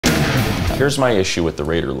here's my issue with the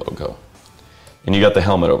Raider logo. And you got the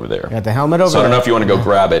helmet over there. You got the helmet over there. So I don't know if you want to go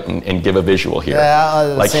grab it and give a visual here. Yeah,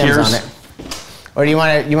 like Sam's here's. on it. Or do you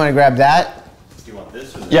want to grab that? Do you want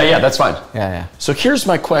this? Or Yeah, that's fine. Yeah. So here's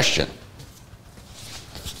my question.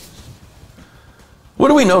 What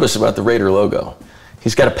do we notice about the Raider logo?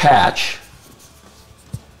 He's got a patch,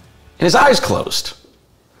 and his eyes closed.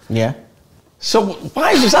 Yeah. So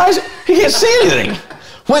why is his eyes? He can't see anything.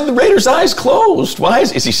 When the Raider's eyes closed, why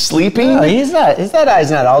is he sleeping? No, he's not. That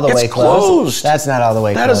eye's not all the way closed. Closed. That's not all the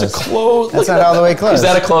way That closed. is a closed. That's not all the way closed. Is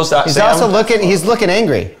that a closed eye? He's also looking. He's looking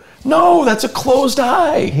angry. No, that's a closed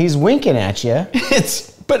eye. He's winking at you.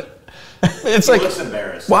 It's he like. looks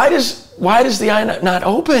embarrassed. Why does the eye not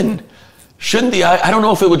open? Shouldn't the eye? I don't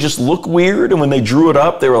know if it would just look weird, and when they drew it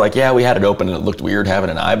up, they were like, "Yeah, we had it open, and it looked weird having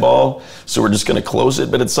an eyeball, so we're just going to close it."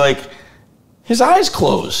 But it's like his eyes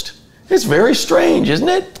closed. It's very strange, isn't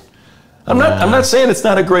it? I'm not saying it's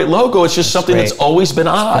not a great logo. It's just something that's always been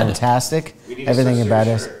odd. Fantastic. We need to Everything switch about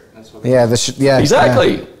to a it. shirt. That's what Yeah.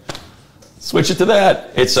 Exactly. Yeah. Switch it to that.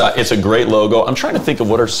 It's a great logo. I'm trying to think of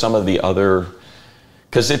what are some of the other,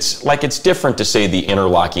 because it's different to say the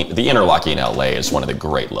interlocking LA is one of the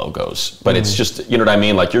great logos, but it's just, you know what I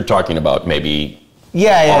mean? Like you're talking about maybe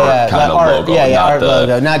art kind of logo, art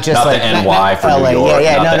logo, not just not like the NY for LA. New York.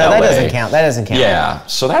 No, LA. that doesn't count. That doesn't count. Yeah,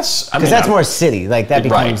 so that's because that's more city. Like that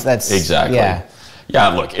becomes exactly. Yeah,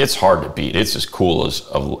 look, it's hard to beat. It's as cool as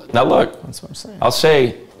now. Look, that's what I'm saying. I'll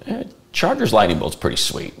say. Chargers lightning bolt's pretty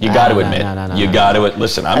sweet. You got to admit. You got to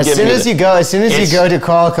listen. I'm as giving soon as you go to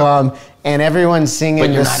Qualcomm and everyone's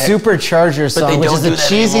singing the Supercharger song, which is the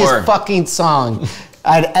cheesiest fucking song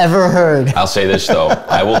I'd ever heard. I'll say this though,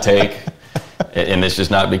 I will take, and this is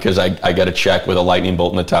not because I got a check with a lightning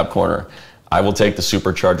bolt in the top corner. I will take the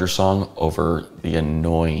Supercharger song over the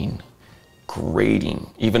annoying,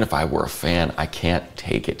 grating. Even if I were a fan, I can't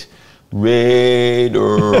take it.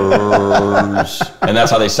 Raiders. And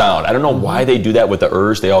that's how they sound. I don't know why they do that with the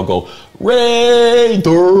ers. They all go,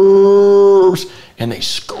 Raiders. And they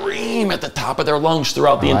scream at the top of their lungs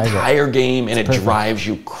throughout the entire game, and it drives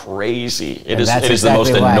you crazy. It is the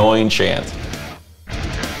most annoying chant.